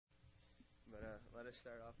Let us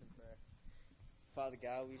start off in prayer. Father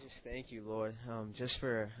God, we just thank you, Lord, just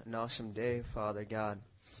for an awesome day, Father God,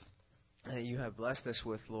 that you have blessed us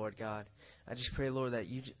with, Lord God. I just pray, Lord, that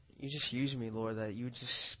you just use me, Lord, that you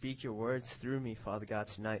just speak your words through me, Father God,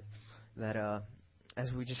 tonight. That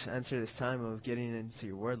as we just enter this time of getting into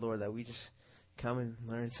your word, Lord, that we just come and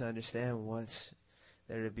learn to understand what's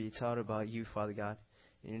there to be taught about you, Father God.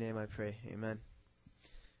 In your name I pray. Amen.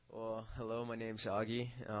 Well, hello, my name's Auggie.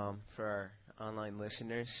 For our online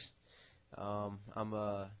listeners, I'm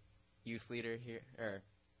a youth leader here, or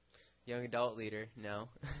young adult leader now,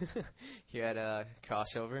 here at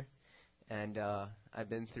Crossover. And I've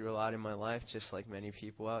been through a lot in my life, just like many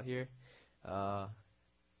people out here.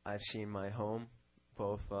 I've seen my home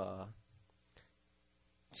both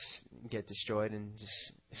get destroyed and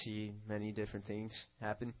just see many different things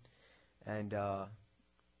happen. And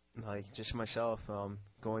like just myself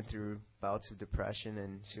going through bouts of depression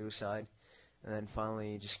and suicide, and then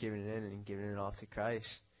finally just giving it in and giving it off to Christ,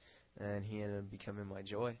 and he ended up becoming my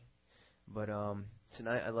joy. But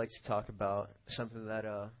tonight I'd like to talk about something that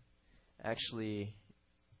actually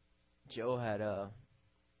Joe had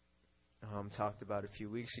talked about a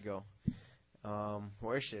few weeks ago,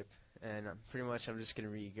 worship, and pretty much I'm just going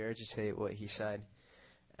to regurgitate what he said.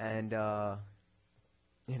 And I'm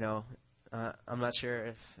not sure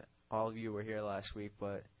if all of you were here last week,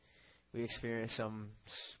 but we experienced something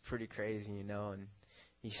pretty crazy, and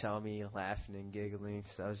he saw me laughing and giggling,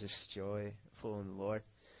 so that was just joyful in the Lord.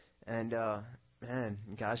 And, man,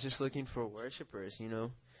 God's just looking for worshipers,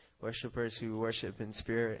 worshipers who worship in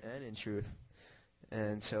spirit and in truth.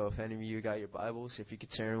 And so if any of you got your Bibles, if you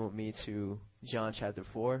could turn with me to John chapter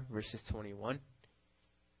 4, verses 21.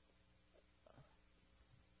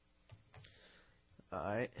 All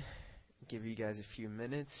right. Give you guys a few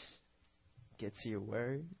minutes. Get to your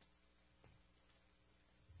word.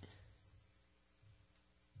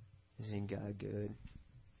 Isn't God good?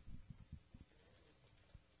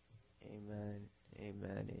 Amen.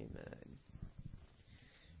 Amen. Amen.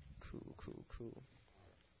 Cool.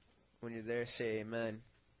 When you're there, say amen.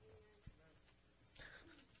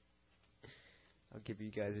 I'll give you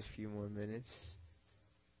guys a few more minutes.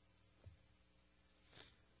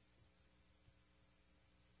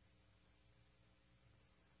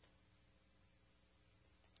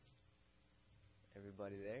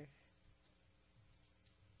 Everybody there?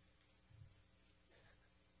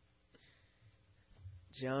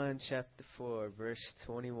 John chapter 4, verse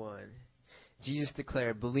 21. Jesus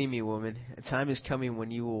declared, "Believe me, woman, a time is coming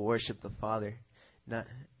when you will worship the Father,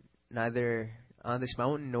 neither on this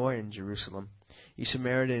mountain nor in Jerusalem. You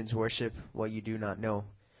Samaritans worship what you do not know.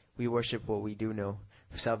 We worship what we do know,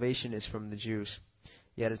 for salvation is from the Jews.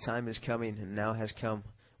 Yet a time is coming, and now has come,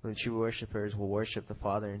 when the true worshippers will worship the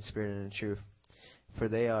Father in spirit and in truth. For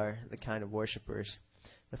they are the kind of worshippers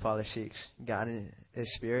the Father seeks. God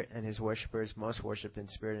is spirit, and his worshippers must worship in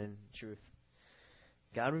spirit and truth."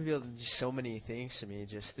 God revealed just so many things to me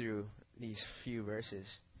just through these few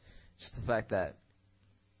verses. Just the fact that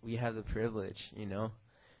we have the privilege,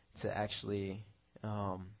 to actually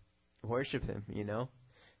worship him,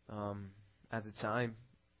 At the time,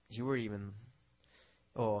 you were even,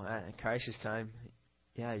 at Christ's time,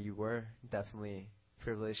 yeah, you were definitely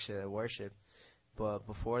privileged to worship. But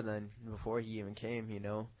before then, before he even came,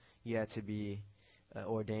 you had to be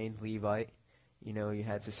ordained Levite. You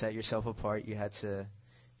had to set yourself apart. You had to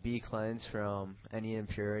be cleansed from any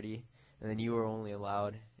impurity. And then you were only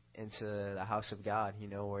allowed into the house of God,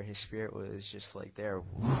 where his spirit was just like there,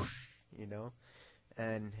 whoosh,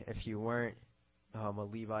 And if you weren't a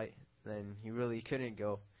Levite, then you really couldn't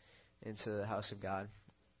go into the house of God.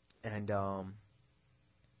 And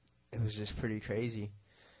it was just pretty crazy.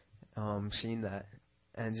 Seeing that,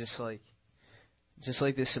 and just like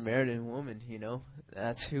the Samaritan woman,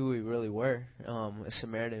 that's who we really were, a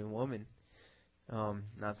Samaritan woman.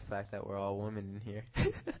 Not the fact that we're all women in here,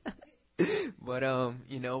 but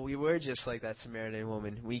we were just like that Samaritan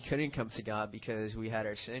woman. We couldn't come to God because we had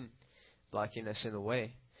our sin blocking us in the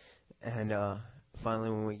way. And finally,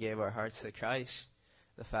 when we gave our hearts to Christ,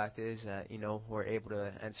 the fact is that we're able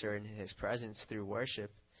to enter into his presence through worship.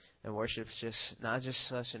 And worship's just not just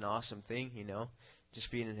such an awesome thing,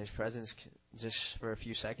 Just being in his presence, just for a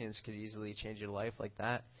few seconds, could easily change your life like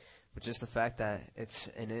that. But just the fact that it's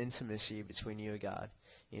an intimacy between you and God,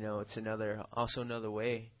 it's another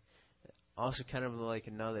way, also kind of like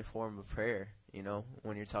another form of prayer,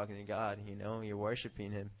 when you're talking to God, you're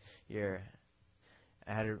worshiping him, you're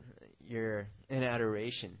in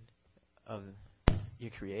adoration of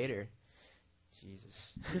your Creator,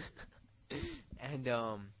 Jesus, and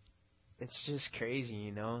it's just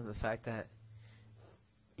crazy, the fact that,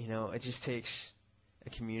 it just takes a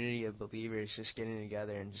community of believers just getting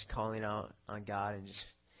together and just calling out on God and just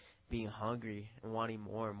being hungry and wanting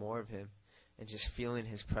more and more of Him and just feeling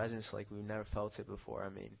His presence like we've never felt it before. I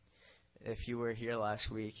mean, if you were here last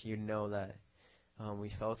week, you'd know that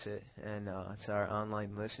we felt it. And to our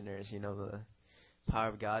online listeners, the power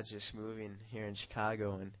of God's just moving here in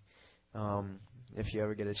Chicago. And if you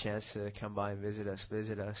ever get a chance to come by and visit us,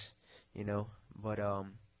 But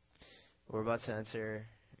we're about to enter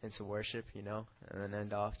into worship, and then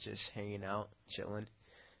end off just hanging out, chilling.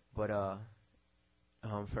 But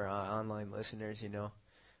for our online listeners,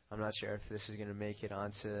 I'm not sure if this is going to make it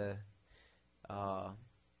onto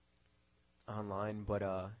online, but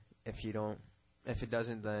if it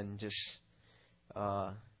doesn't, then just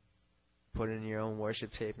put in your own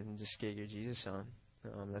worship tape and just get your Jesus on.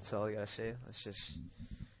 That's all I gotta say. Let's just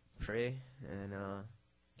pray and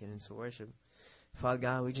get into worship. Father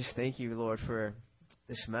God, we just thank you, Lord, for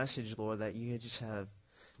this message, Lord, that you just have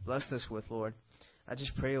blessed us with, Lord. I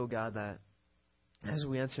just pray, oh God, that as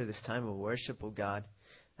we enter this time of worship, oh God,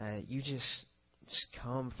 you just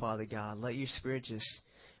come, Father God. Let your Spirit just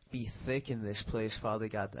be thick in this place, Father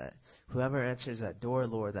God, that whoever enters that door,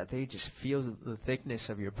 Lord, that they just feel the thickness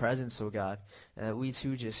of your presence, oh God, and that we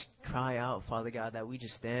too just cry out, Father God, that we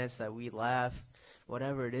just dance, that we laugh,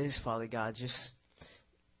 whatever it is, Father God, just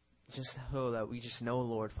that we just know,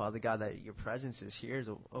 Lord, Father God, that your presence is here,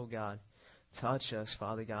 oh God. Touch us,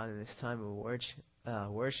 Father God, in this time of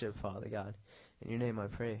worship, Father God. In your name I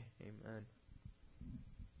pray. Amen.